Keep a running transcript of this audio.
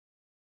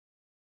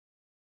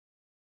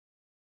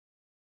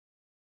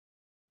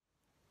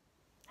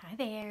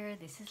there,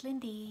 this is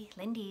Lindy,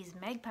 Lindy's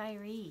Magpie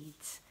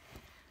Reads.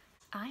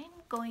 I'm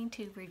going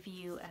to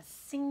review a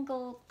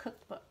single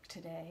cookbook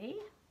today,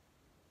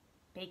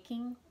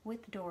 Baking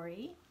with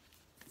Dorie.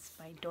 It's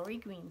by Dorie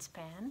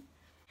Greenspan.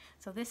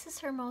 So this is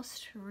her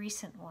most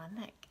recent one.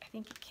 I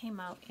think it came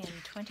out in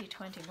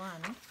 2021.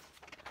 Let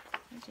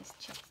me just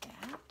check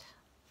that.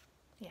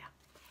 Yeah,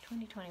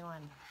 2021.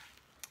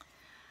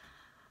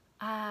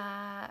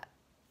 I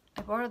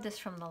borrowed this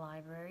from the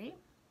library,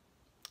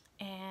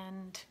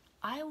 and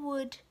I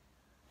would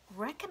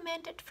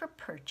recommend it for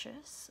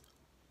purchase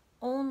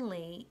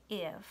only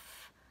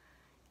if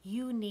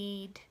you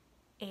need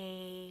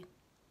a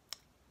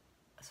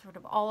sort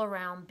of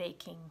all-around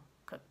baking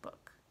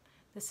cookbook.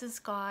 This has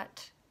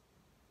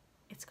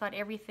it's got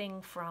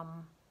everything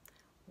from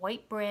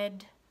white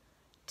bread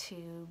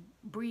to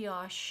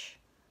brioche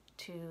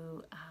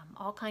to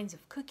all kinds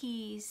of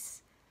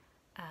cookies,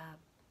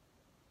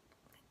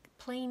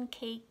 plain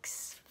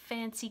cakes,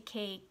 fancy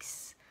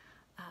cakes,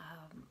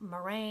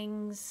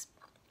 meringues,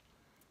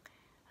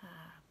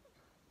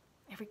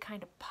 every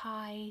kind of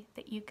pie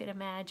that you could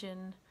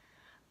imagine,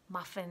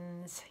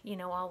 muffins,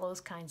 all those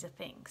kinds of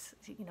things,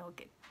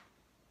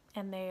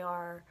 and they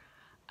are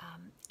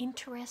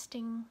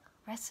interesting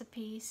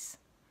recipes.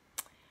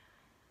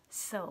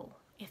 So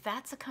if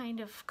that's the kind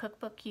of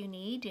cookbook you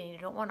need and you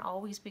don't want to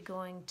always be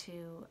going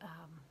to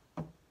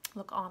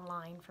look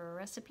online for a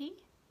recipe,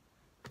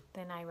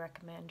 then I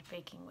recommend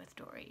Baking with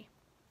Dorie.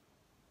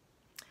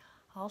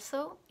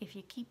 Also, if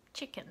you keep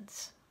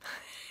chickens,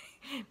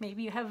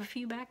 maybe you have a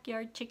few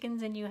backyard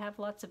chickens and you have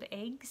lots of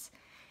eggs,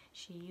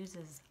 she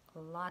uses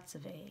lots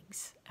of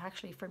eggs.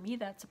 Actually, for me,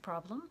 that's a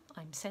problem.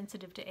 I'm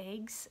sensitive to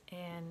eggs,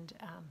 and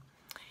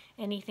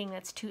anything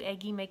that's too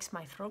eggy makes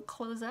my throat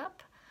close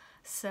up.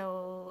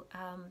 So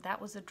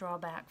that was a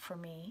drawback for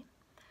me.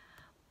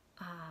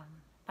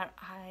 But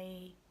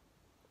I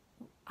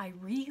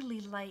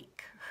really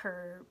like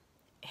her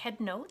head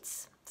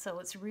notes, so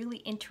it's really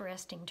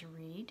interesting to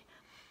read.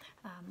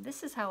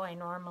 This is how I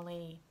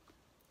normally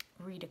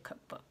read a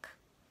cookbook.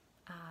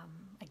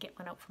 I get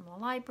one out from the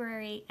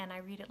library and I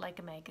read it like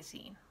a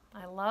magazine.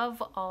 I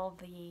love all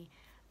the,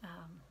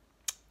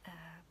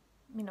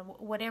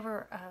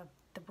 whatever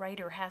the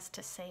writer has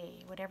to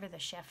say, whatever the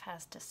chef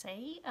has to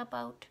say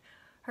about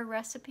her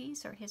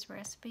recipes or his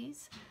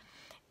recipes.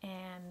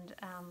 And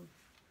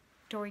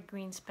Dorie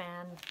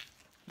Greenspan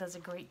does a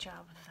great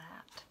job of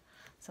that.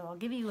 So I'll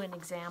give you an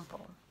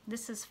example.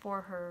 This is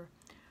for her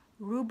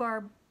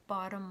rhubarb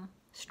bottom,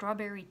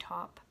 strawberry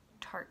top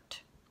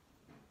tart.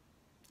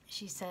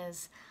 She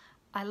says,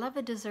 "I love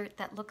a dessert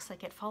that looks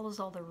like it follows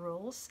all the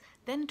rules,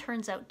 then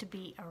turns out to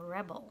be a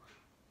rebel.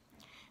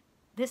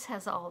 This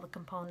has all the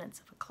components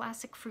of a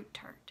classic fruit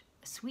tart,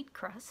 a sweet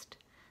crust,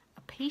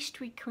 a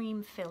pastry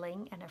cream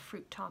filling, and a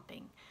fruit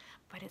topping.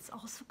 But it's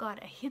also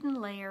got a hidden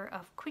layer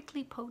of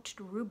quickly poached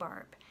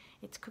rhubarb.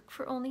 It's cooked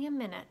for only a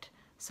minute,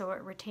 so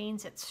it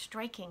retains its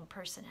striking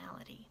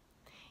personality.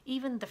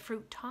 Even the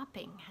fruit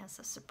topping has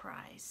a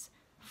surprise.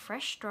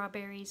 Fresh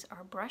strawberries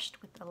are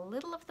brushed with a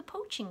little of the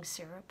poaching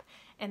syrup,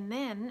 and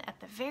then at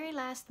the very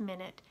last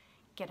minute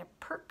get a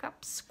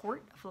perk-up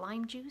squirt of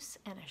lime juice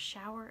and a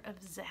shower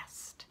of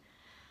zest.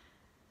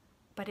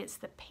 But it's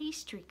the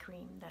pastry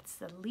cream that's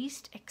the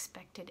least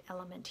expected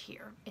element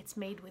here. It's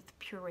made with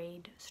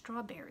pureed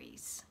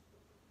strawberries.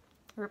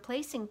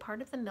 Replacing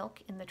part of the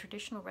milk in the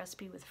traditional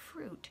recipe with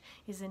fruit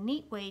is a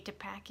neat way to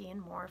pack in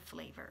more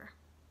flavor."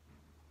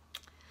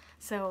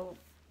 So,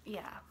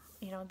 yeah,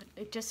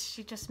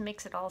 she just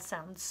makes it all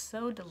sound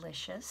so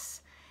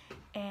delicious.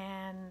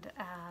 And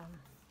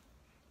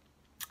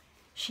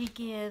she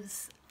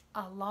gives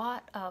a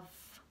lot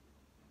of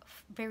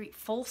very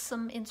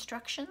fulsome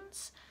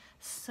instructions.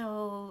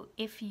 So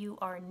if you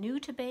are new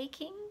to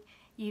baking,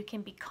 you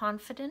can be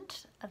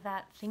confident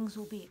that things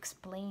will be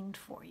explained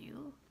for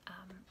you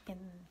in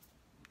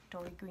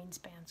Dorie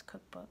Greenspan's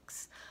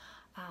cookbooks.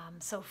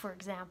 So for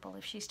example,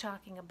 if she's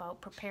talking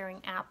about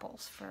preparing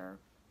apples for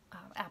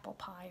apple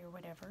pie or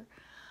whatever,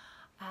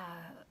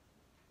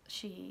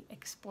 she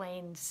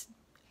explains: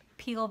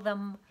 peel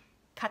them,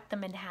 cut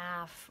them in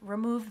half,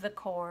 remove the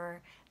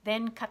core,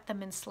 then cut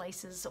them in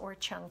slices or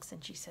chunks,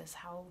 and she says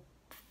how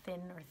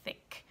thin or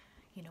thick,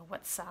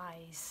 what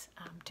size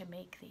to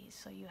make these.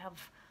 So you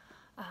have,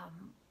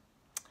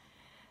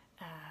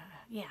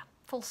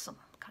 fulsome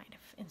kind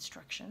of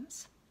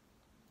instructions.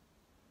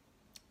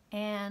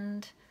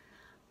 And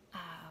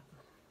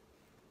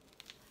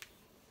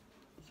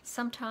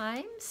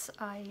sometimes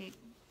I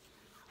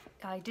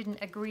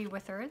didn't agree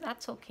with her.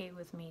 That's okay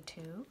with me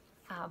too.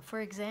 For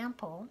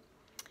example,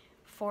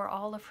 for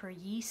all of her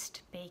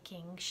yeast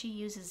baking, she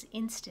uses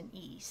instant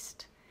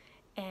yeast.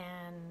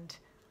 And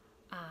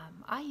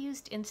I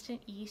used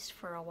instant yeast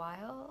for a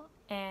while,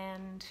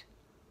 and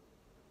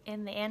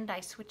in the end I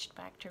switched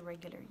back to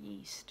regular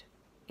yeast,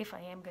 if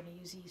I am going to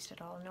use yeast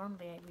at all.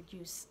 Normally I would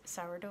use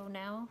sourdough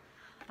now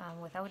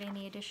without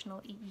any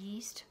additional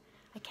yeast.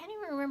 I can't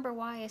even remember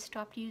why I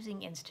stopped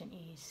using instant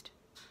yeast.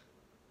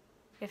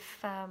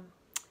 If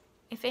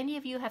any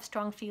of you have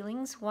strong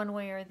feelings one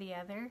way or the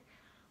other,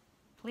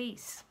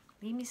 please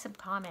leave me some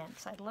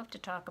comments. I'd love to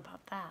talk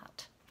about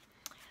that.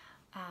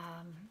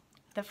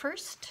 The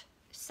first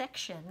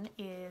section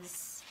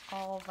is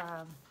all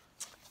the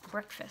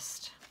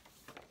breakfast.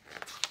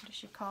 What does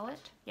she call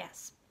it?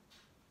 Yes,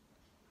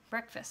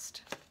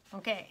 breakfast.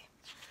 Okay,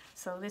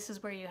 so this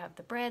is where you have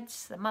the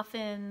breads, the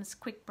muffins,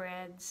 quick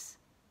breads,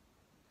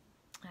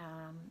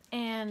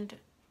 and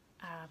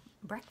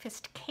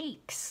breakfast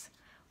cakes,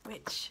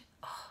 which,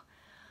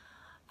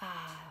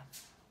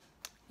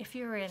 if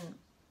you're in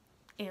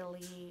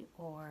Italy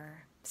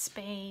or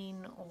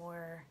Spain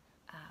or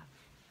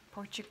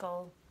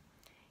Portugal,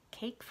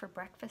 cake for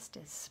breakfast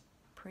is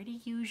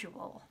pretty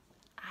usual.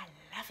 I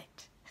love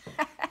it.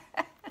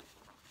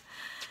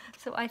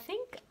 So I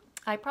think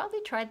I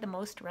probably tried the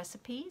most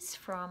recipes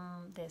from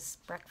this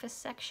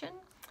breakfast section.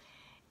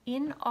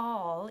 In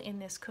all, in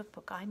this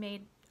cookbook, I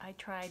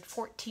tried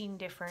 14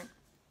 different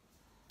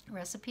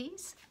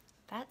recipes.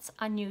 That's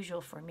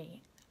unusual for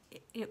me.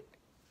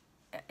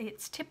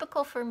 It's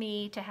typical for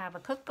me to have a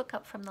cookbook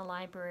up from the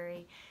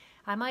library.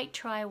 I might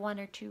try 1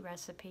 or 2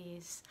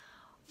 recipes,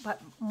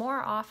 but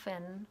more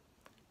often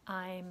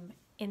I'm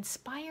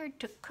inspired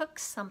to cook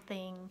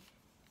something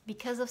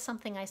because of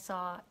something I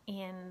saw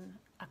in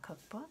a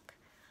cookbook,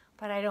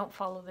 but I don't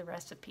follow the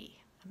recipe.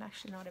 I'm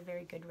actually not a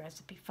very good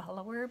recipe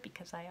follower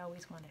because I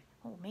always want to,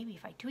 oh, maybe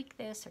if I tweak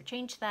this or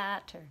change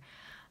that, or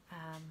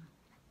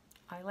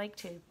I like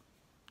to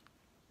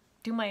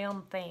do my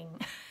own thing.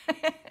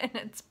 And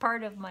it's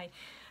part of my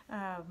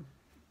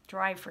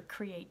drive for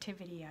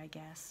creativity, I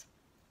guess.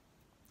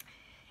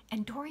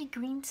 And Dorie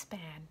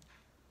Greenspan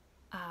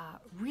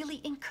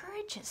really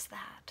encourages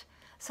that.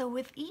 So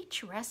with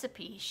each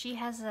recipe, she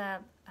has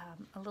a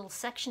little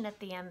section at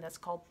the end that's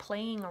called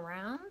Playing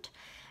Around,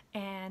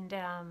 and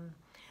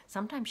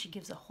sometimes she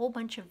gives a whole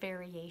bunch of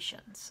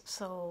variations.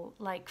 So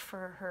like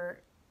for her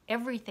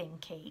everything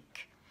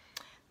cake,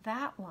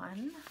 that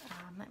one,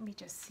 let me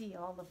just see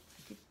all of,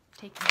 I could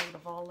take note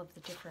of all of the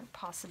different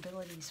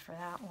possibilities for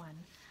that one.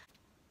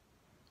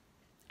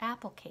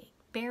 Apple cake,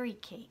 berry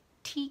cake,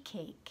 tea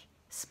cake,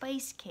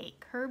 spice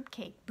cake, herb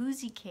cake,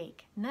 boozy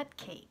cake, nut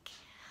cake.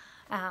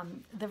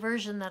 The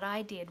version that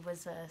I did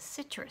was a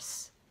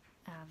citrus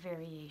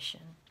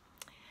variation.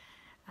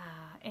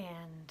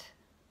 And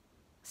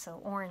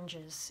so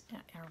oranges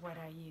are what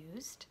I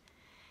used.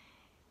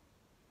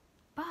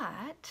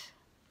 But,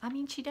 I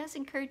mean, she does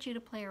encourage you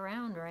to play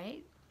around,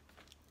 right?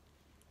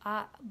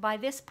 By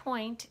this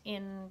point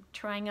in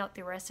trying out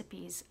the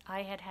recipes,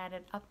 I had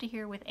it up to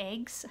here with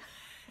eggs.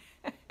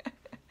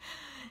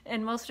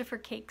 And most of her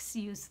cakes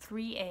use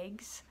 3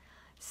 eggs.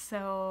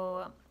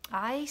 So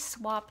I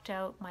swapped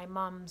out my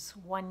mom's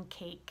 1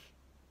 cake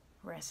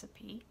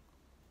recipe.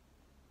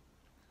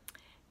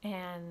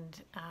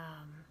 And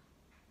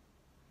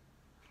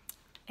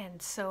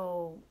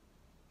so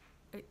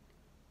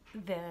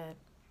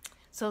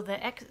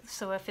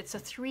if it's a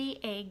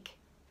 3-egg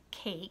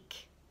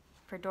cake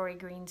for Dorie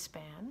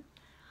Greenspan,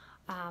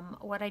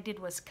 what I did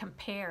was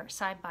compare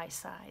side by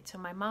side. So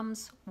my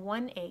mom's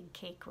 1-egg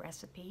cake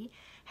recipe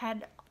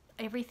had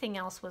everything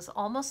else was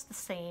almost the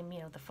same, you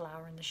know, the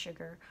flour and the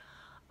sugar,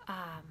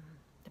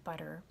 the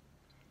butter,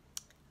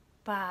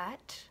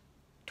 but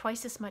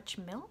twice as much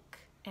milk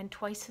and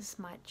twice as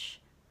much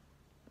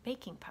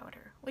baking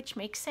powder, which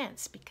makes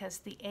sense because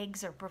the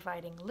eggs are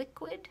providing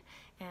liquid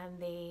and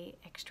the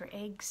extra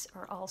eggs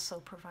are also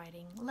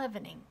providing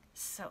leavening.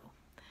 So,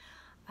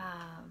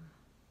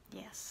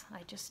 yes,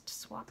 I just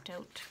swapped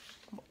out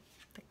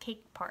the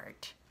cake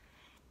part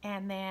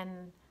and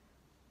then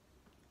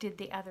did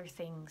the other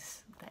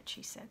things that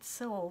she said.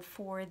 So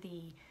for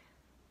the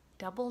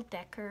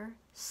double-decker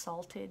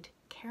salted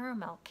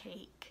caramel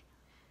cake,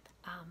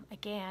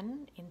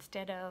 again,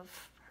 instead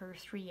of her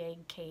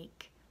 3-egg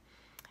cake,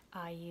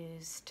 I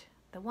used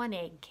the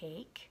 1-egg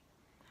cake,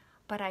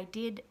 but I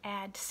did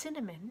add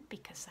cinnamon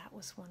because that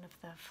was one of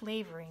the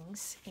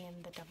flavorings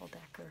in the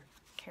double-decker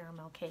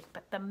caramel cake.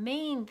 But the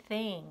main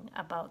thing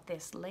about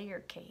this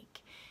layer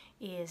cake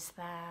is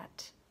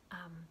that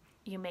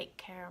you make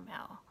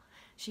caramel.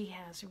 She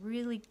has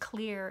really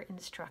clear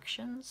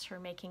instructions for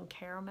making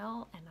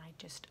caramel, and I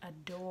just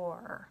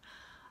adore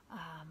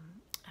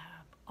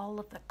all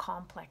of the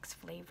complex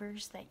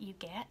flavors that you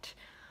get,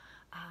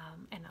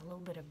 and a little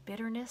bit of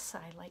bitterness.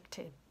 I like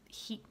to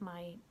heat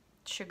my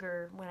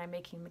sugar when I'm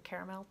making the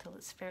caramel till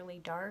it's fairly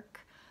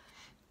dark.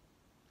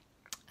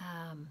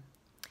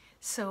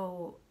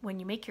 So when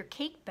you make your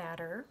cake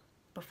batter,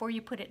 before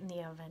you put it in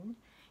the oven,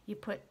 you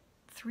put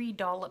 3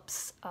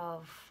 dollops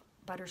of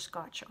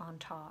butterscotch on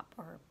top,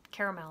 or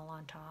caramel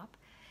on top,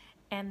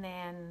 and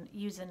then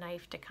use a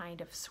knife to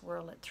kind of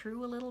swirl it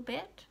through a little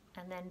bit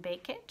and then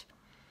bake it.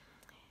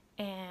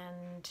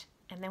 And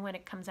then when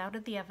it comes out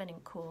of the oven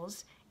and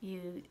cools,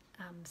 you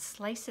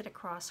slice it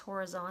across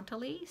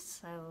horizontally,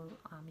 so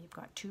you've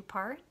got 2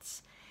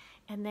 parts,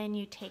 and then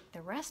you take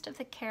the rest of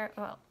the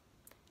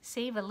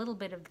save a little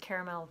bit of the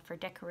caramel for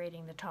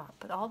decorating the top,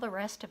 but all the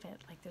rest of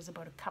it, like there's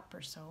about a cup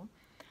or so,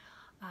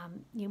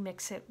 you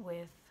mix it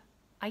with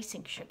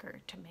icing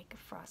sugar to make a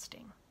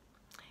frosting.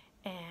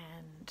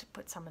 and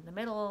put some in the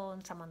middle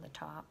and some on the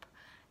top.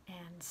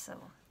 And so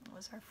it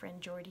was our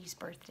friend Jordy's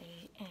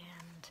birthday,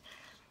 and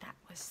that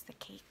was the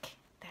cake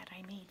that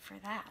I made for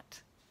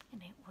that.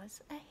 And it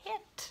was a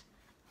hit.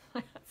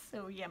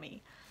 So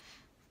yummy.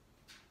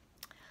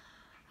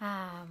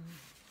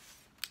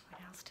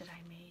 What else did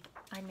I make?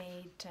 I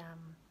made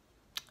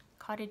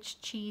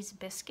cottage cheese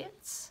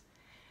biscuits.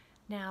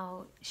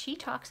 Now, she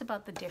talks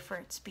about the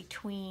difference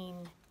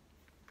between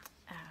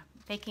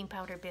baking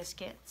powder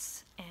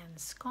biscuits and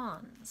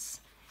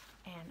scones.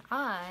 And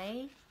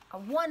I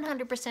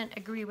 100%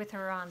 agree with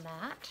her on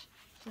that.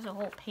 There's a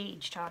whole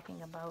page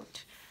talking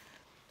about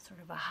sort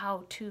of a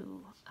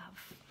how-to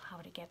of how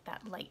to get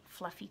that light,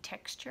 fluffy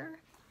texture.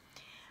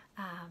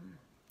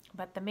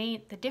 But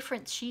the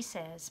difference, she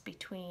says,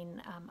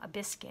 between a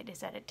biscuit is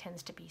that it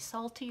tends to be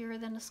saltier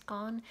than a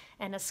scone,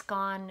 and a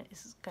scone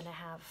is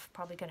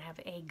probably going to have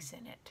eggs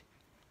in it.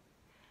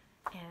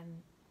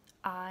 And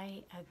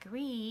I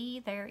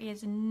agree, there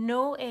is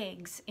no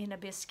eggs in a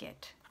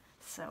biscuit.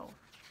 So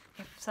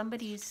if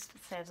somebody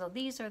says, oh,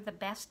 these are the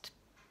best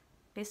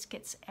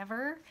biscuits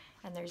ever,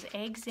 and there's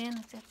eggs in,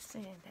 that's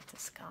a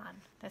scone.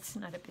 That's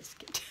not a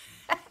biscuit.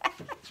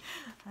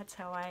 That's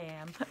how I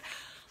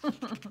am.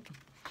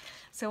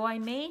 So I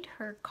made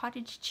her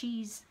cottage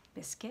cheese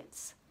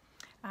biscuits,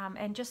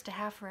 and just a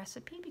half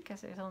recipe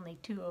because there's only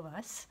 2 of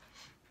us.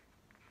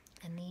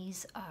 And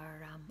these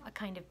are a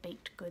kind of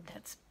baked good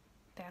that's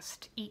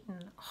best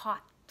eaten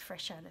hot,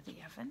 fresh out of the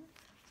oven.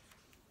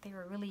 They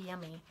were really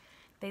yummy.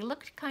 They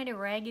looked kind of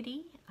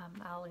raggedy.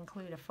 I'll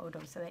include a photo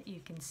so that you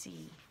can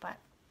see, but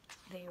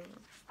they're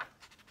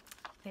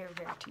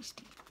very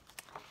tasty.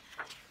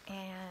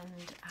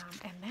 And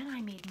then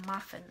I made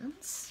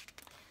muffins.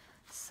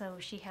 So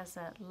she has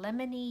a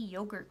lemony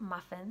yogurt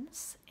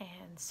muffins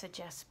and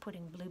suggests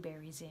putting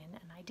blueberries in,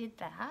 and I did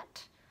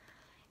that.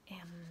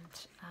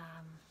 And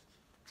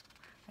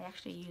I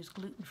actually use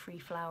gluten-free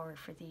flour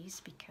for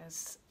these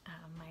because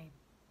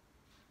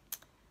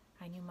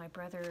I knew my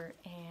brother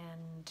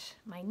and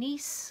my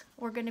niece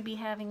were going to be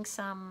having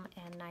some,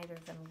 and neither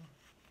of them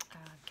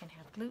can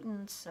have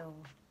gluten, so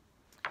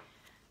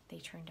they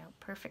turned out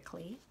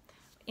perfectly.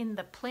 In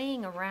the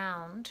playing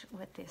around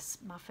with this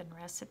muffin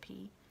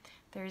recipe,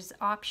 there's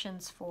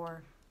options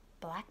for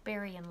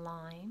blackberry and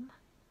lime,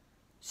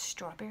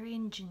 strawberry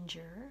and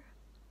ginger,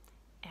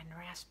 and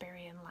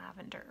raspberry and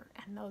lavender.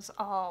 And those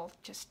all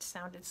just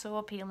sounded so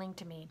appealing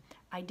to me.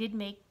 I did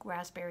make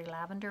raspberry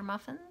lavender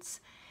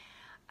muffins.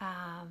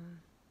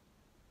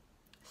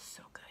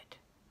 So good.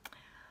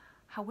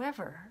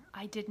 However,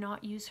 I did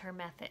not use her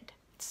method.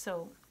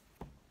 So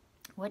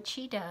what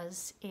she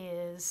does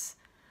is,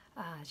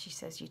 she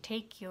says you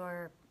take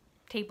your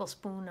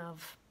tablespoon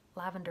of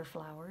lavender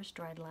flowers,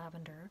 dried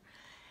lavender,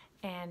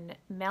 and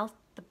melt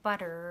the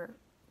butter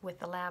with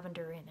the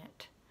lavender in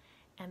it.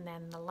 And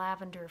then the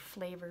lavender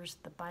flavors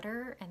the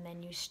butter, and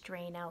then you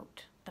strain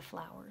out the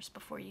flowers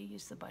before you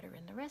use the butter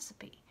in the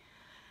recipe.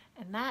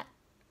 And that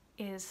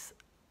is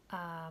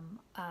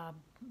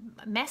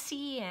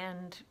messy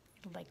and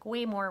like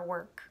way more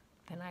work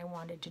than I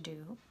wanted to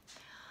do.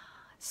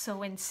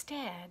 So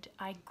instead,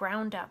 I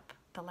ground up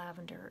the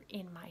lavender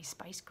in my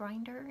spice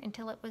grinder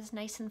until it was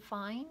nice and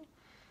fine.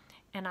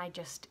 And I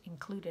just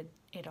included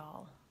it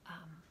all.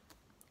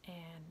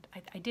 And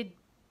I did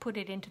put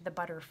it into the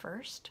butter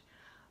first,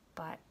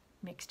 but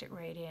mixed it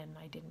right in.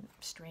 I didn't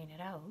strain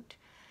it out.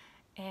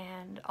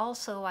 And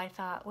also I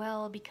thought,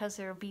 well, because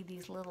there'll be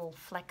these little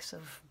flecks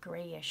of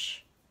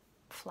grayish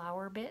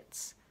flower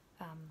bits,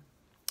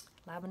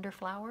 lavender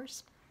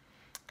flowers,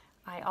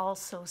 I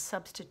also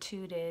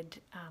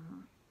substituted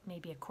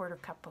maybe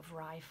 1/4 cup of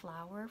rye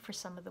flour for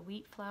some of the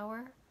wheat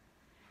flour,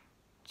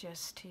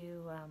 just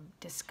to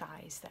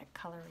disguise that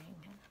coloring.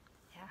 And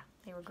yeah,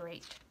 they were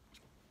great.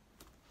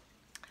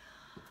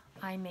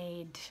 I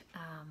made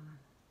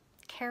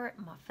carrot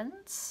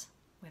muffins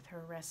with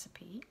her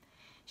recipe.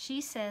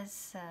 She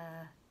says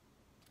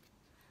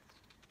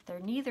they're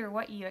neither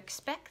what you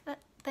expect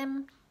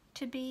them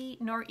to be,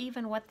 nor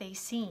even what they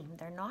seem.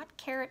 They're not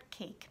carrot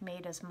cake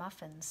made as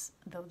muffins,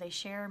 though they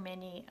share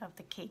many of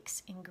the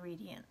cake's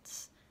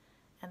ingredients.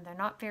 And they're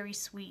not very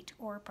sweet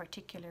or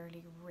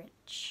particularly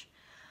rich.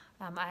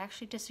 I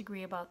actually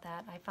disagree about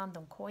that. I found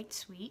them quite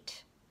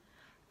sweet.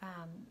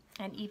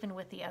 And even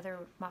with the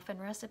other muffin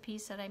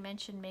recipes that I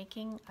mentioned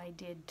making, I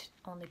did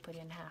only put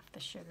in half the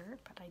sugar,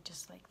 but I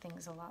just like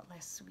things a lot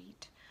less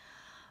sweet.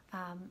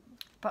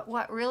 But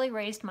what really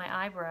raised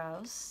my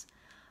eyebrows,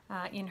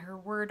 in her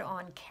word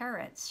on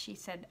carrots, she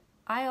said,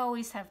 I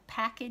always have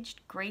packaged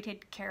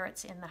grated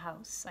carrots in the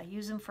house. I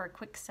use them for a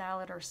quick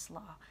salad or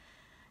slaw.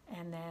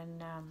 And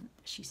then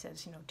she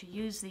says, you know, to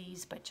use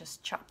these, but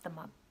just chop them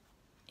up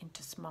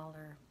into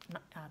smaller,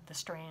 the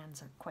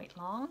strands are quite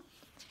long.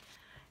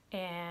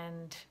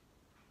 And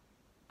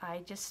I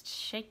just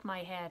shake my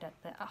head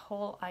at the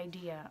whole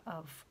idea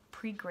of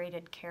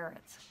pre-grated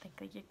carrots. I think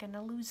that you're going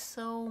to lose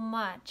so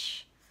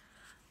much.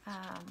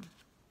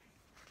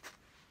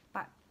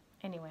 But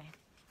anyway,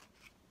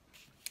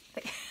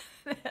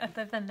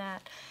 other than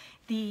that,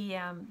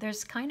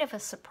 There's kind of a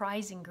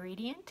surprise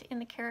ingredient in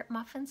the carrot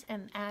muffins,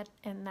 and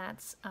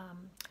that's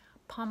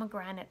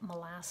pomegranate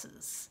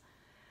molasses,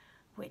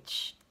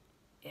 which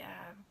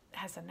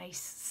has a nice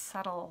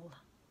subtle,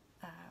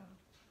 I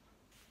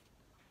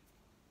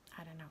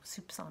don't know,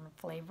 soupçon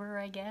flavor,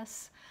 I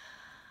guess.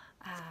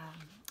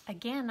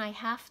 Again, I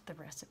halved the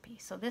recipe.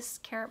 So this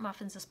carrot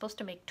muffins is supposed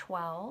to make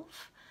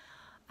 12.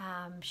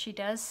 She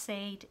does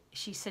say,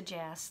 she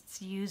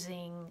suggests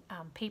using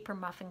paper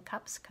muffin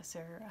cups because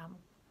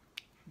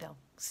they'll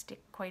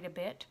stick quite a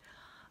bit.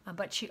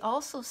 But she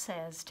also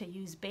says to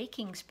use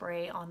baking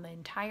spray on the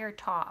entire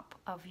top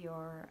of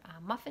your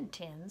muffin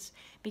tins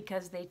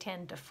because they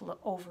tend to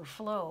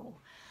overflow.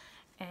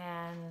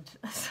 And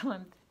so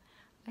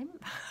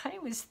I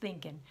was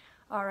thinking,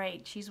 all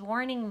right, she's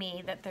warning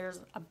me that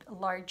there's a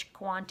large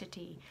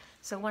quantity.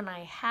 So when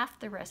I halved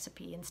the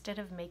recipe, instead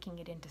of making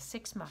it into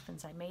 6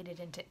 muffins, I made it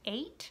into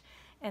 8,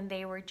 and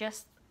they were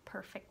just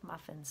perfect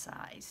muffin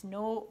size.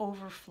 No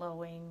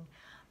overflowing.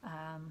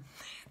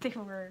 They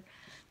were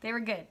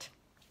good.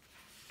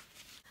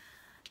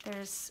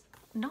 There's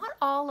not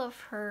all of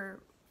her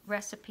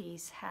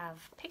recipes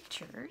have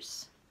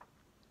pictures.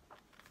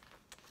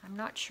 I'm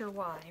not sure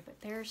why, but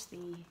there's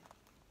the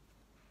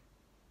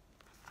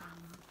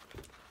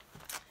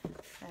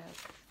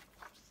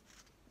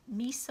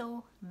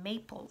miso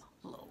maple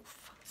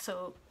loaf.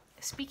 So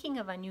speaking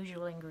of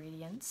unusual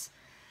ingredients,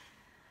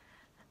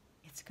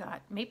 it's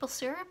got maple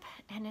syrup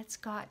and it's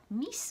got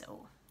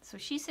miso. So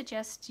she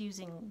suggests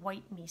using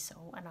white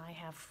miso, and I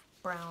have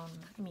brown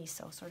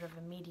miso, sort of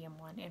a medium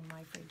one, in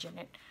my fridge, and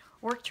it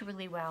worked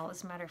really well.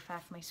 As a matter of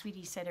fact, my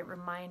sweetie said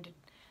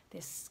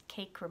this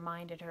cake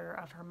reminded her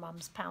of her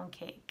mom's pound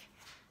cake.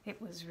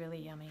 It was really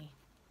yummy.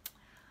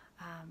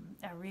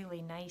 A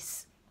really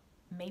nice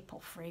maple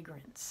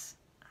fragrance.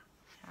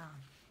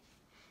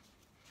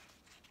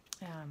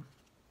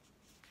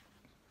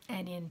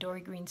 And in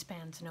Dorie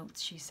Greenspan's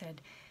notes, she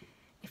said,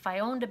 if I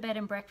owned a bed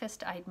and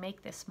breakfast, I'd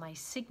make this my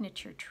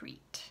signature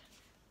treat.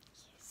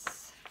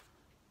 Yes.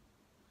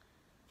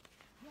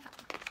 Yeah.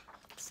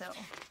 So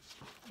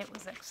it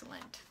was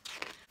excellent.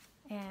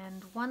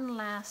 And one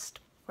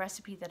last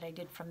recipe that I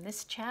did from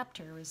this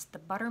chapter is the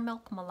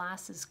buttermilk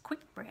molasses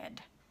quick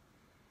bread.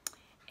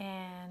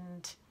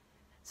 And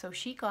so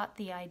she got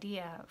the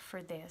idea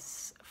for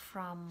this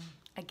from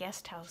a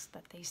guest house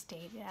that they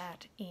stayed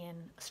at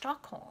in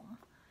Stockholm.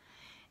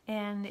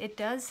 And it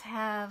does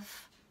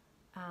have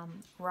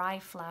rye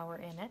flour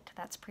in it.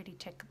 That's pretty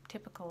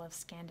typical of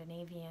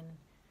Scandinavian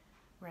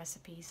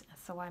recipes.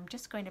 So I'm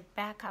just going to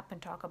back up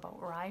and talk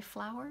about rye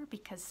flour,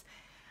 because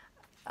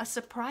a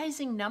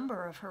surprising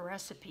number of her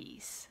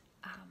recipes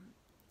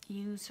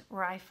use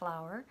rye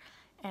flour.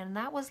 And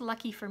that was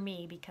lucky for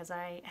me because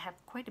I have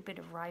quite a bit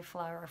of rye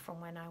flour from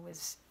when I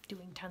was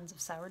doing tons of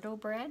sourdough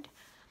bread.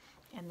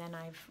 And then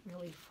I've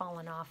really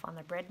fallen off on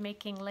the bread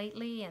making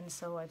lately, and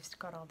so I've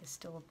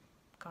still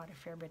got a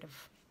fair bit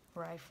of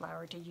rye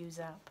flour to use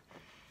up.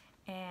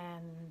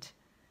 And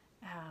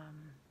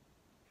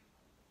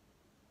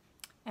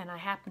I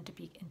happen to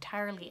be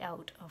entirely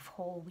out of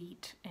whole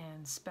wheat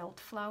and spelt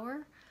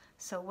flour.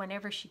 So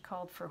whenever she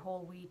called for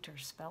whole wheat or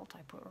spelt,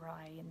 I put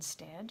rye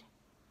instead.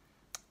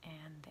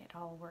 And it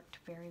all worked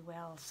very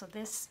well. So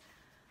this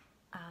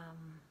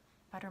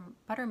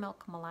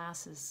buttermilk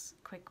molasses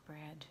quick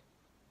bread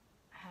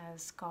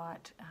has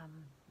got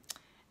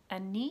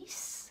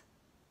anise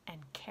and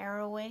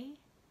caraway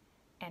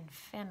and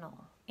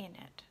fennel in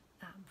it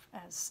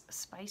as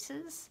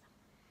spices.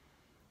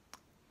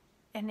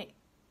 And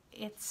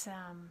it's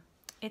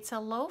a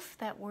loaf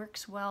that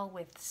works well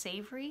with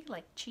savory,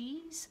 like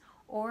cheese,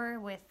 or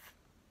with,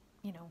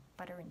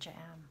 butter and jam.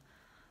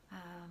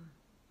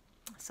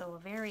 So a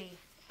very,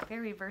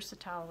 very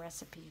versatile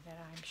recipe that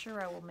I'm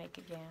sure I will make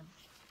again.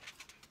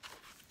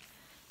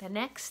 The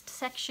next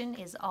section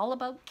is all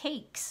about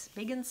cakes,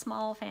 big and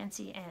small,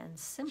 fancy and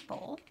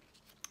simple.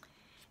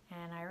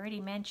 And I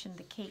already mentioned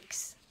the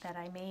cakes that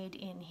I made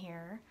in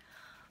here.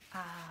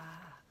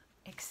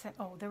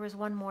 There was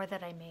one more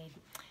that I made.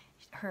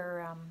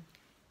 Her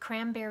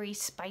cranberry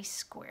spice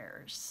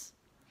squares.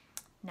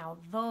 Now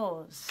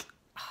those,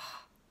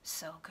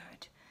 so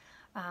good.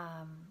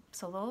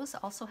 So those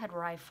also had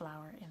rye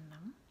flour in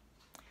them.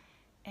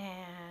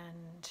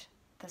 And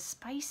the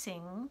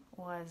spicing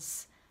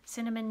was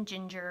cinnamon,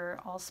 ginger,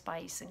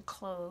 allspice, and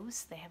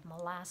cloves. They have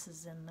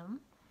molasses in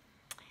them.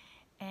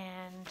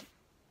 And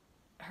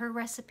her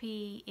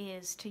recipe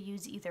is to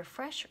use either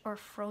fresh or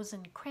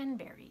frozen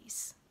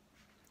cranberries.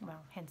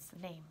 Well, hence the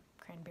name,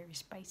 cranberry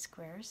spice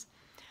squares.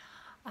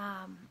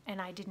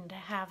 And I didn't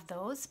have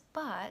those,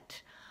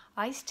 but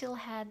I still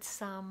had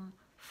some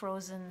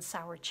frozen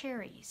sour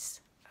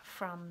cherries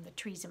from the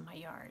trees in my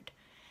yard.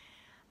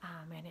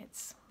 And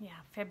it's,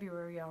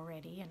 February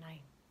already, and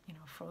I,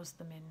 froze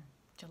them in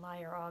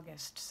July or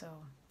August, so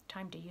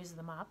time to use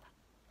them up.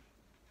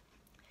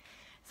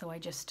 So I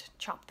just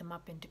chopped them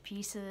up into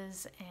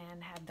pieces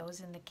and had those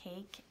in the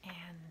cake,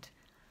 and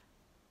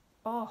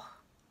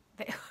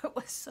it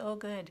was so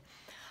good.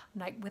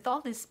 Like with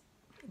all this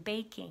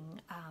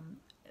baking,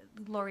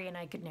 Lori and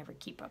I could never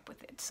keep up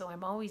with it, so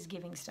I'm always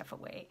giving stuff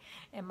away.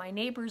 And my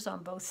neighbors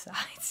on both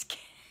sides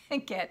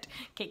get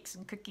cakes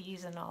and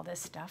cookies and all this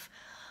stuff.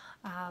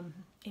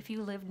 If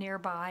you live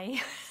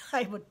nearby,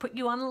 I would put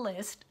you on the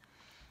list.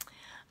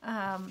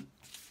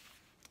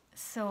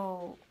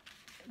 So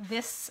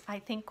this, I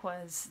think,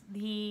 was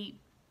the,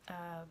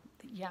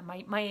 yeah,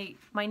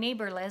 my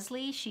neighbor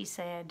Leslie, she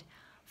said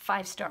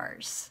 5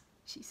 stars.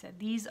 She said,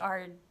 these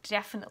are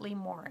definitely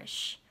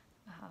Moorish.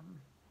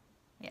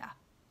 Yeah,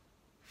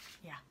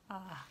 yeah,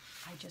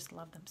 I just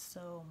love them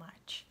so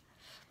much.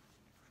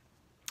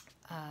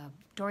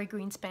 Dorie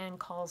Greenspan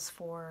calls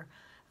for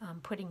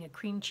putting a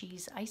cream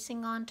cheese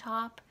icing on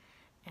top,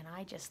 and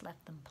I just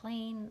left them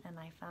plain, and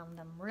I found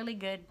them really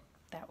good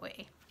that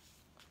way.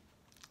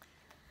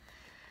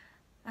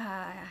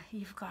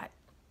 You've got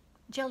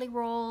jelly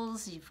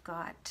rolls, you've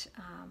got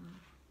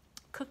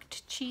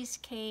cooked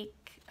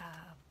cheesecake,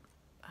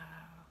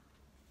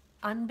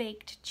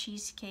 unbaked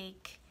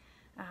cheesecake,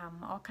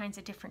 all kinds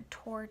of different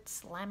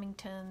torts,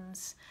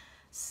 lamingtons.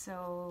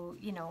 So,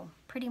 you know,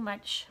 pretty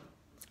much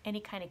any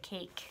kind of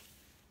cake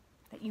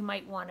that you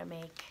might want to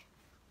make.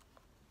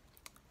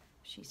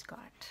 She's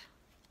got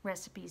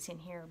recipes in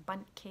here,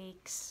 bundt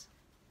cakes.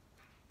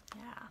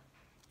 Yeah.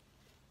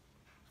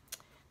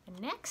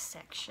 The next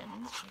section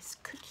is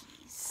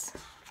cookies.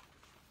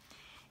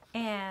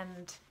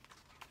 And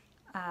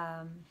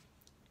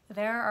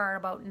there are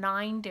about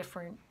 9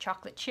 different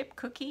chocolate chip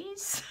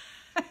cookies.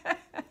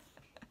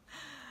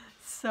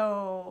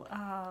 So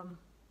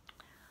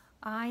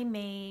I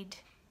made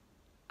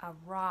a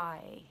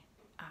rye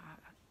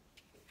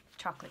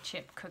chocolate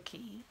chip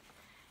cookie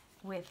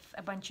with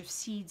a bunch of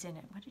seeds in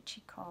it. What did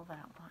she call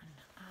that one?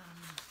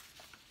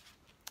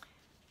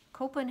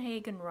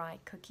 Copenhagen rye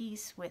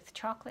cookies with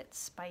chocolate,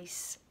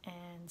 spice,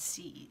 and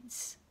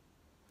seeds.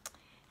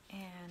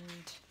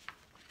 And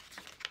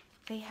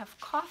they have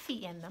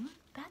coffee in them.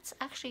 That's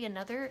actually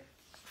another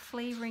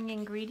flavoring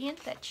ingredient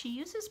that she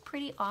uses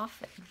pretty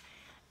often.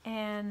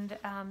 And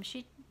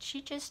she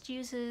just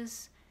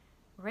uses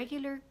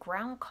regular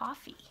ground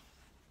coffee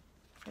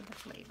for the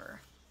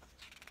flavor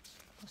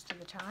most of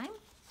the time.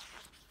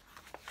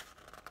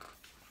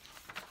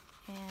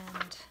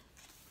 And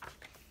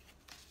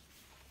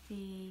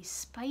the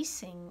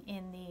spicing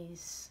in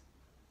these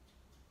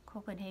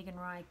Copenhagen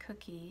rye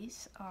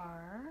cookies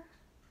are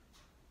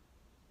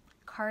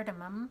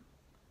cardamom,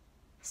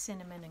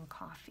 cinnamon, and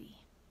coffee,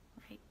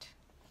 right?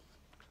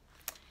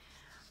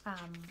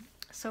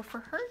 So for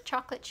her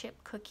chocolate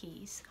chip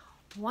cookies,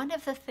 one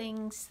of the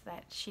things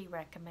that she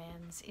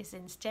recommends is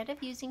instead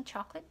of using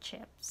chocolate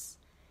chips,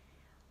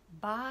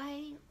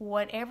 buy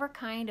whatever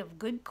kind of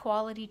good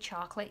quality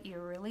chocolate you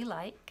really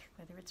like,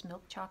 whether it's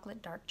milk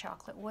chocolate, dark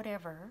chocolate,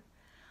 whatever,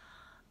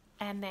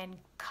 and then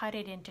cut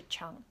it into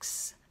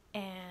chunks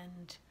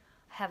and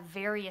have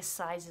various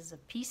sizes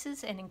of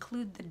pieces and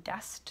include the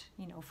dust,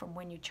 you know, from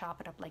when you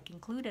chop it up, like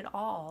include it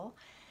all.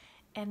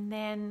 And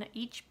then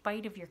each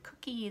bite of your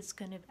cookie is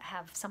going to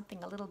have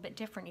something a little bit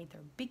different, either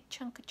a big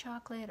chunk of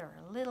chocolate or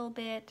a little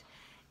bit.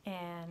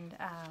 And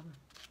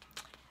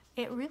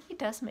it really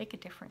does make a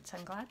difference.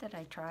 I'm glad that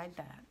I tried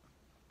that.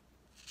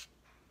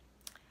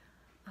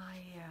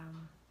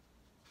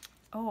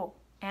 Oh,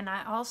 and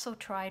I also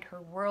tried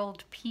her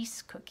World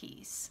Peace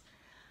cookies.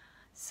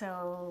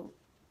 So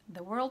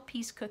the World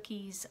Peace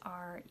cookies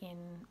are in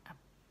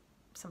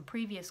some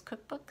previous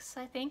cookbooks,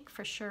 I think,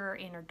 for sure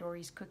in her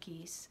Dorie's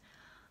Cookies.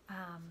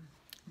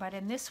 But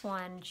in this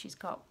one, she's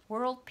got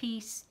World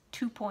Peace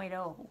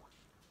 2.0,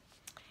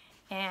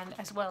 and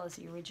as well as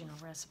the original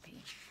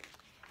recipe.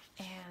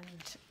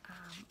 And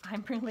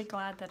I'm really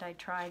glad that I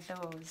tried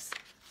those.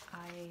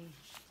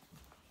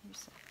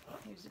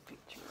 Here's a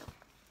picture of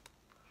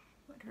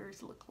what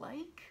hers look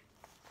like.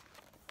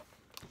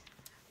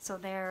 So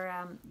they're,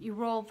 you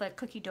roll the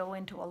cookie dough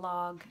into a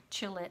log,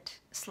 chill it,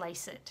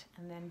 slice it,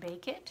 and then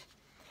bake it.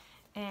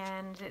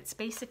 And it's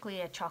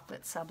basically a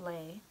chocolate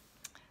sablé.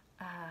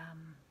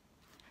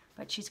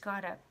 But she's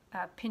got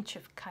a pinch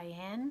of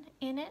cayenne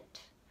in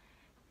it,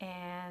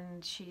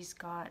 and she's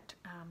got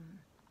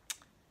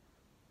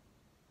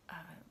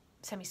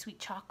semi-sweet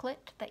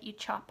chocolate that you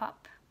chop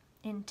up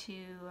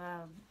into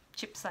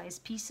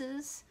chip-sized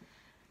pieces.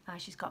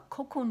 She's got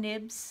cocoa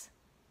nibs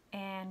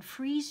and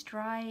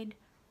freeze-dried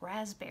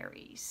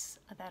raspberries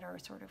that are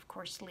sort of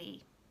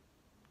coarsely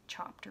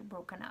chopped or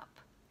broken up.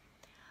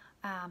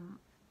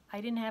 I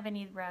didn't have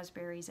any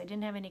raspberries, I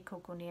didn't have any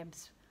cocoa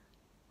nibs,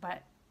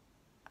 but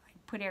I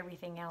put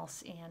everything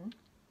else in.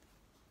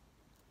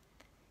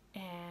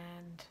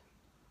 And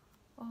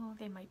oh,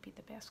 they might be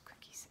the best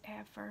cookies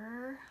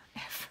ever.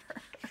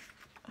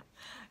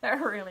 They're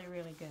really,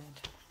 really good.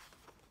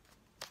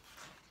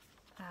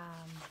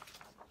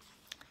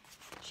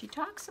 She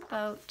talks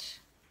about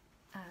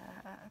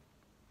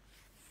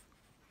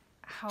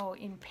how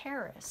in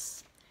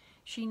Paris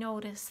she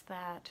noticed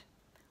that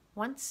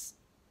once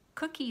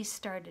cookies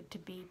started to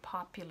be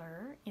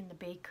popular in the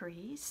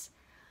bakeries,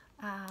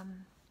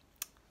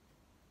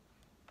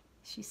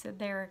 she said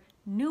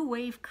new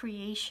wave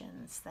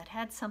creations that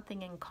had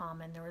something in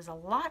common. There was a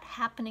lot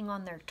happening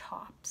on their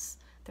tops.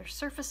 Their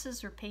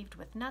surfaces were paved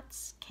with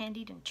nuts,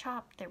 candied and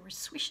chopped. There were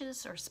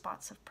swishes or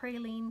spots of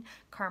praline,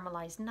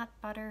 caramelized nut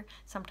butter,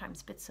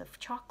 sometimes bits of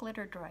chocolate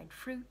or dried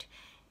fruit.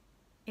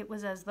 It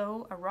was as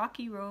though a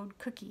Rocky Road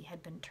cookie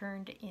had been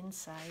turned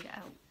inside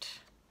out.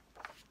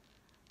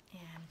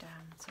 And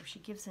so she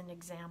gives an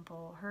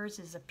example. Hers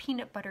is a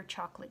peanut butter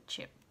chocolate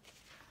chip,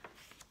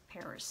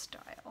 Paris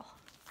style.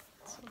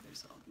 So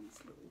there's all these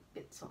little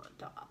bits on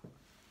top.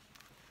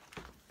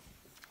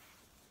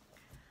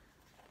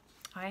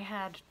 I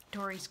had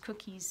Dorie's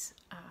Cookies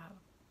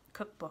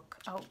cookbook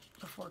out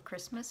before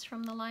Christmas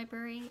from the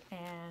library,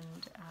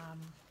 and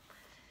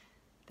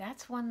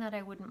that's one that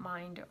I wouldn't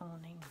mind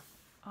owning.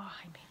 Oh,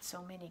 I made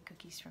so many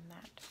cookies from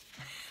that.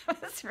 It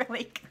was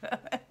really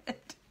good.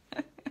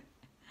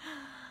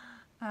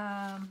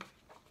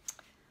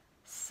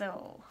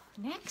 So,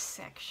 next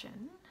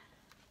section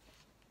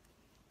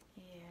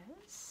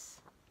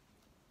is...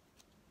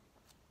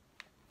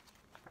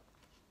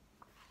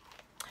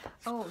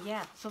 Oh,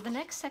 yeah. So the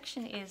next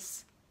section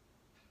is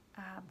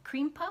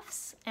cream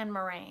puffs and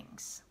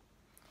meringues.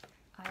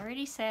 I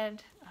already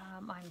said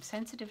I'm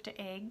sensitive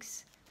to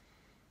eggs.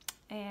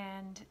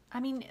 And, I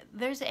mean,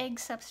 there's egg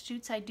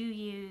substitutes I do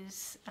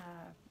use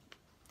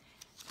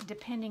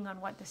depending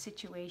on what the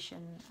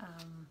situation.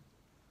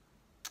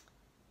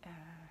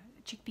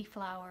 Chickpea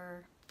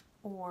flour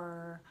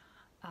or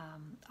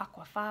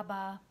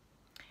aquafaba.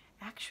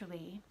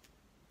 Actually,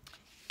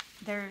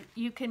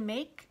 you can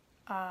make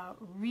a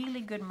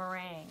really good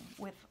meringue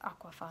with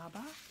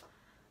aquafaba.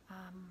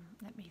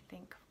 Let me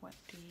think what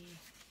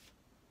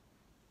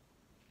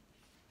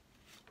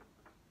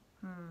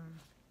the...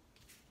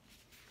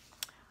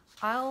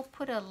 I'll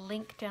put a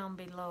link down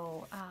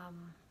below.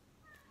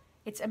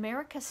 It's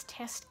America's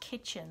Test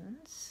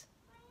Kitchens.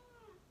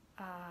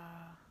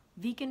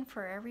 Vegan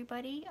for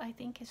Everybody, I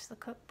think, is the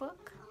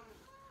cookbook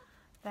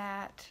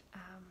that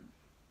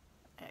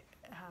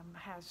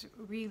has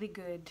really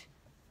good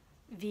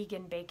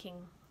vegan baking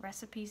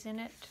recipes in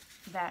it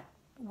that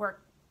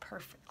work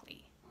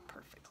perfectly.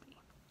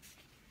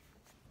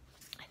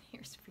 And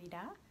here's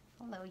Frida.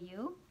 Hello,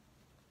 you.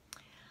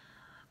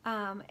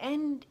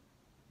 And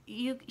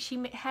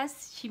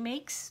she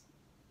makes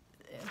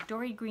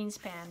Dorie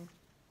Greenspan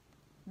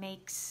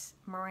makes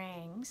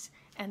meringues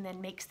and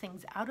then makes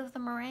things out of the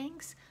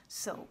meringues.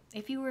 So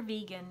if you were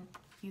vegan,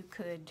 you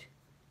could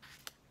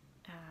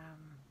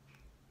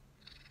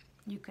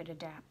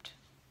adapt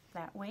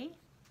that way.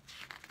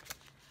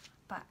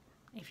 But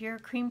if you're a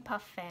cream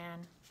puff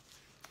fan,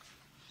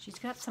 she's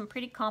got some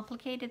pretty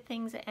complicated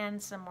things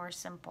and some more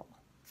simple.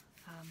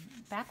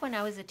 Back when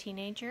I was a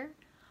teenager,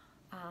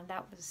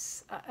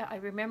 I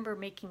remember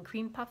making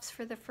cream puffs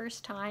for the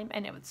first time,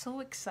 and it was so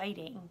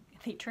exciting.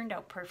 They turned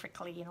out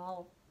perfectly, you know,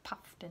 all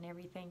puffed and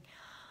everything.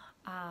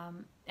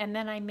 And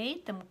then I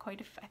made them I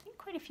think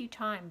quite a few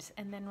times,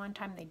 and then one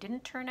time they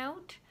didn't turn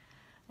out,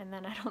 and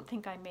then I don't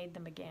think I made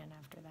them again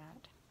after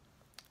that.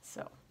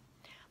 So,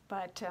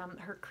 but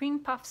her cream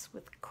puffs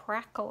with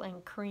crackle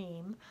and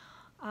cream,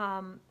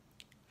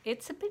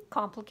 it's a bit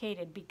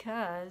complicated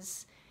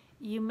because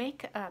you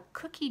make a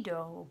cookie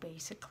dough,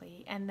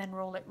 basically, and then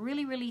roll it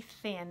really, really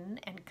thin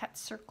and cut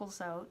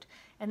circles out.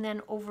 And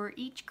then over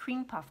each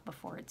cream puff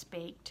before it's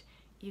baked,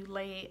 you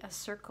lay a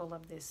circle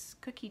of this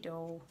cookie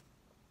dough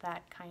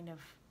that kind of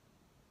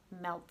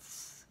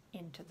melts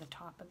into the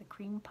top of the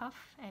cream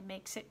puff and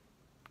makes it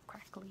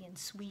crackly and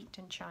sweet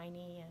and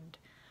shiny. And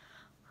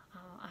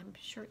I'm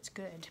sure it's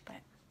good, but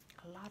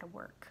a lot of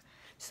work.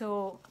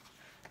 So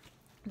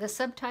the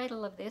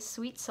subtitle of this,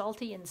 Sweet,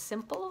 Salty, and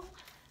Simple.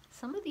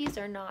 Some of these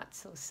are not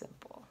so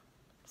simple,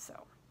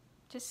 so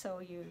just so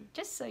you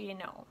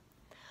know.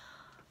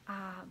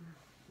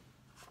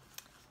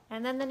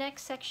 And then the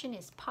next section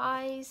is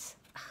pies.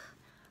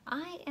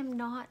 I am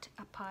not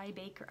a pie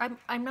baker.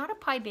 I'm not a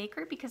pie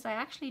baker because I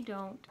actually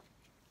don't.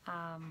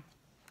 I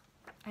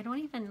don't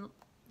even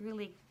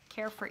really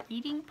care for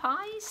eating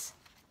pies.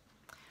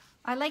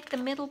 I like the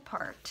middle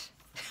part.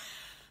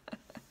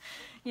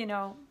 You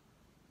know,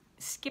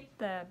 skip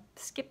the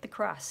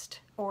crust,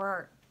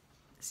 or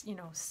you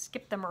know,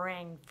 skip the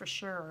meringue for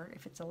sure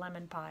if it's a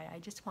lemon pie. I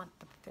just want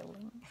the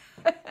filling.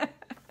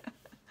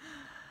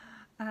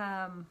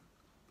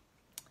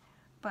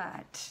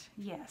 But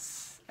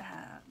yes,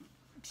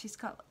 she's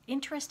got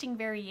interesting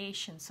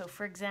variations. So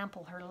for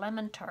example, her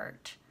lemon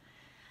tart,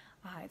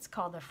 it's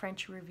called the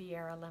French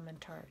Riviera lemon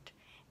tart.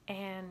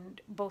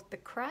 And both the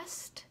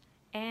crust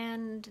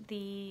and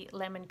the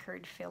lemon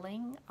curd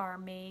filling are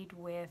made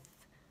with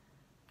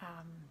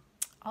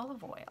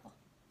olive oil.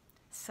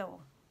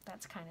 So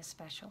that's kind of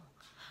special.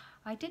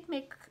 I did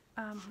make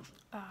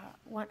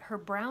her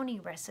brownie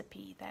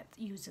recipe that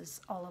uses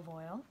olive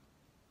oil,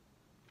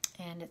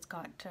 and it's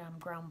got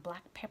ground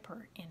black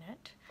pepper in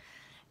it.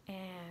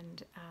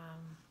 And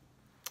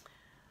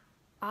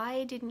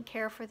I didn't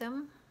care for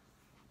them.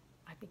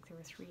 I think there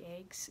were 3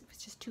 eggs. It was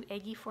just too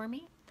eggy for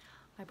me.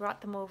 I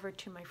brought them over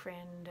to my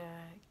friend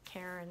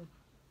Karen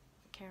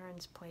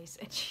Karen's place,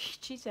 and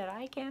she said,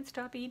 I can't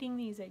stop eating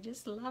these. I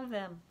just love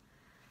them.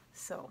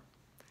 So,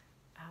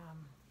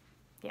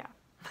 yeah.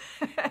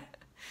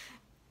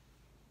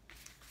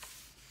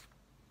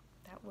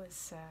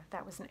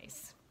 That was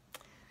nice.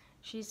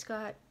 She's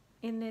got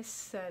in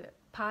this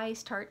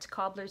pies, tarts,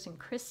 cobblers, and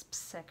crisps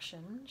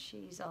section.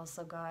 She's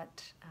also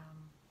got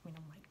you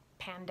know, like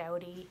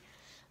pandowdy.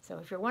 So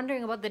if you're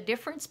wondering about the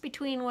difference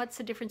between what's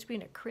the difference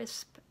between a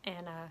crisp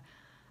and a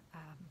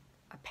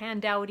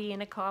pandowdy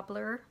and a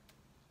cobbler,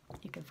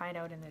 you can find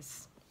out in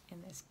this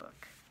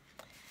book.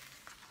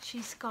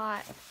 She's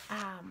got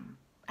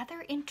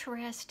other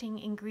interesting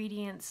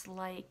ingredients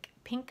like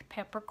pink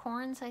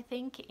peppercorns, I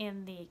think,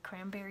 in the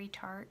cranberry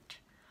tart.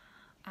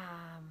 I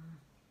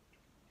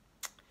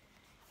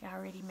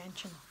already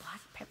mentioned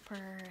black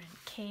pepper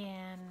and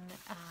cayenne,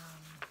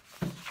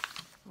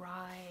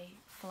 rye,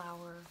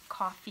 flour,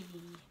 coffee.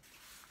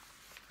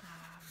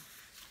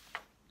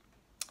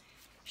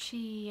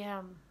 She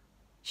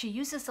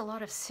uses a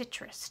lot of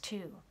citrus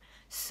too.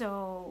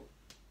 So,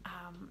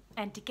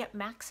 and to get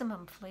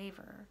maximum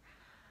flavor,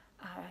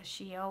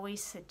 she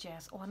always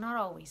suggests, well, not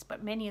always,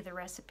 but many of the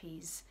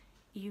recipes,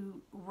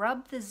 you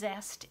rub the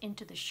zest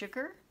into the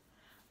sugar,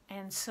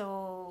 and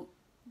so,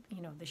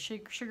 you know, the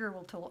sugar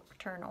will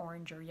turn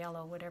orange or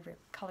yellow, whatever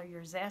color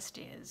your zest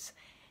is,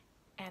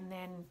 and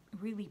then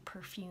really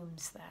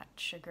perfumes that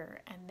sugar,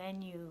 and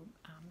then you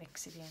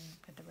mix it in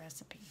with the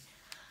recipe.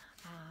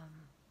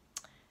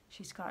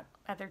 She's got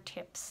other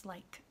tips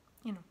like,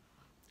 you know,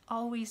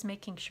 always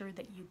making sure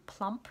that you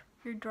plump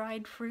your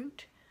dried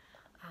fruit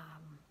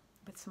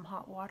with some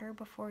hot water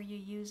before you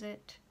use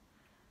it.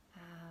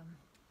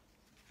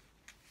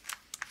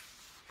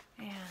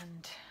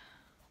 And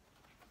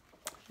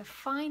the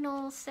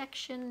final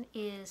section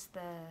is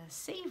the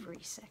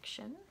savory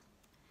section.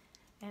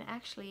 And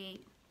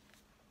actually,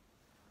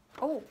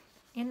 oh,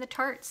 in the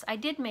tarts, I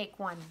did make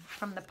one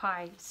from the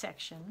pie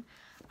section.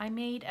 I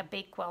made a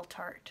Bakewell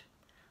tart.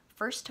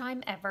 First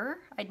time ever.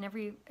 I'd never,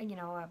 you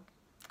know,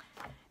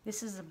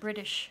 this is a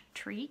British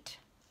treat.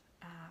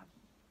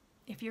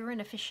 If you're an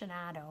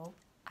aficionado,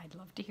 I'd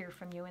love to hear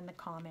from you in the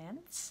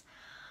comments.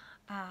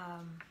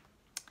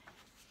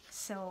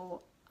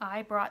 So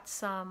I brought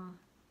some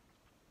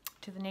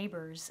to the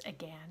neighbors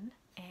again,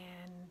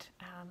 and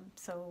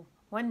so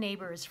one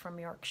neighbor is from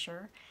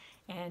Yorkshire,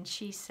 and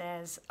she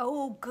says,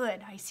 oh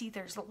good, I see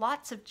there's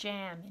lots of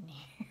jam in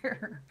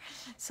here.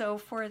 So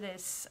for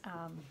this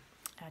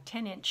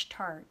 10-inch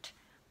tart,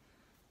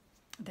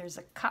 there's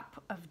a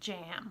cup of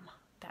jam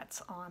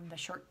that's on the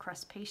short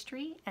crust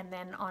pastry, and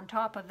then on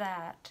top of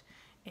that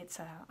it's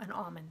an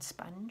almond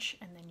sponge,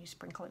 and then you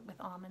sprinkle it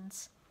with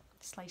almonds,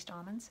 sliced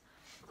almonds.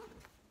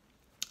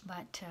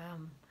 But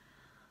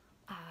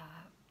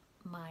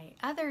my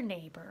other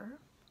neighbor,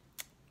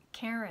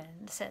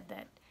 Karen, said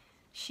that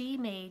she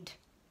made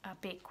a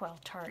Bakewell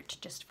tart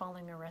just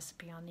following a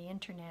recipe on the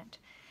internet,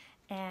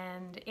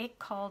 and it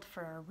called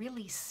for a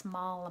really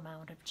small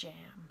amount of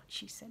jam.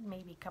 She said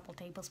maybe a couple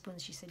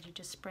tablespoons. She said you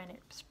just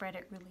spread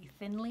it really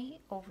thinly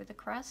over the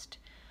crust.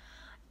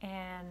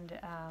 And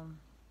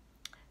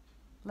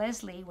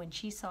Leslie, when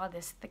she saw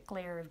this thick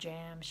layer of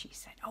jam, she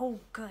said, oh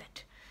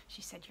good.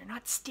 She said, you're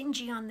not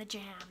stingy on the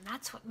jam.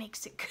 That's what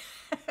makes it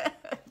good.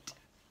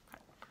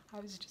 I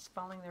was just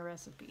following the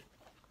recipe.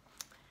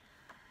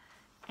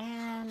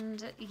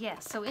 And yeah,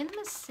 so in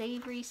the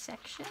savory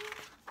section,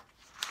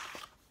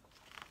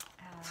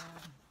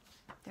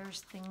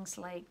 there's things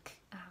like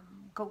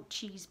goat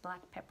cheese,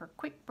 black pepper,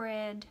 quick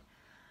bread,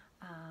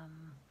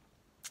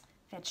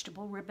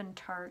 vegetable ribbon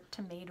tart,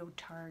 tomato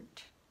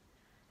tart,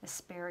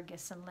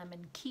 asparagus and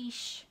lemon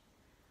quiche,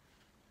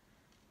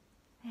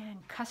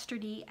 and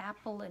custardy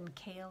apple and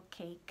kale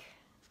cake.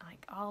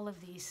 Like all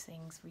of these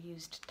things, we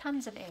used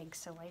tons of eggs,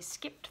 so I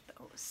skipped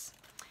those.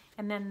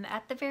 And then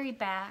at the very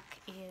back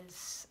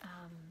is,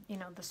 you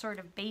know, the sort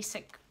of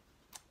basic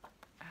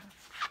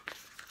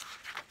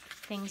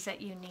things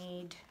that you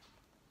need.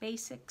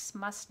 Basics,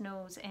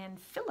 must-knows, and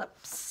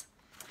Phillips.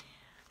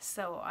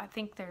 So I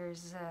think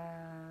there's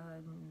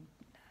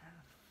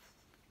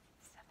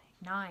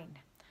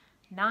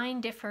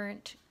 9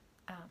 different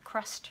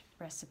crust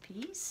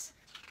recipes.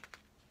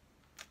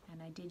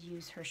 And I did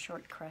use her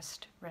short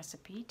crust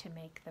recipe to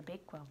make the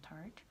Bakewell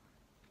tart.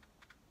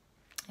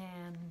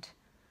 And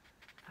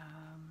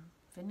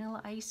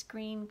vanilla ice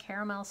cream,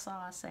 caramel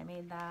sauce, I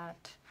made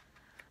that.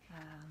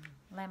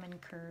 Lemon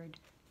curd,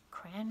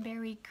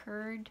 cranberry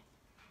curd,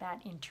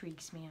 that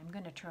intrigues me. I'm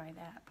going to try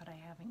that, but I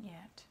haven't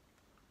yet.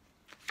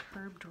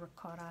 Herbed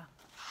ricotta,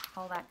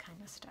 all that kind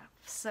of stuff.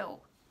 So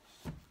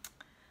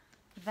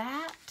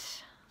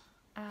that's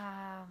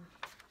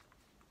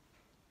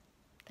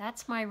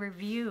my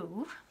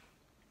review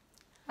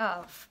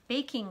of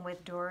Baking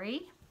with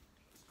Dorie.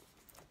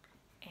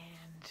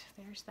 And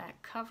there's that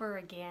cover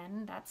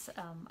again. That's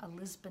a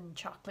Lisbon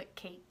chocolate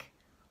cake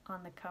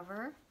on the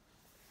cover.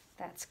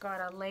 That's got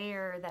a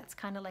layer that's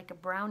kind of like a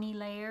brownie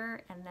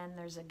layer, and then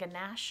there's a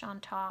ganache on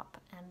top,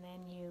 and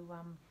then you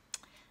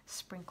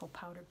sprinkle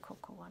powdered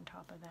cocoa on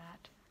top of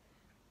that.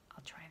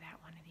 I'll try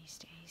that one of these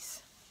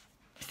days.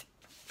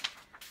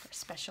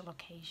 special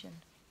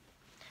occasion.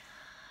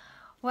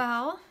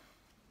 Well,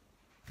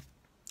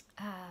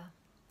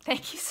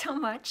 thank you so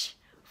much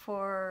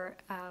for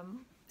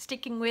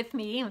sticking with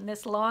me in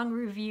this long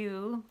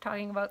review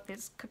talking about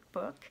this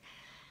cookbook.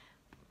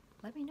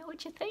 Let me know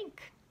what you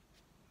think.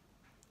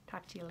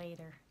 Talk to you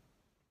later.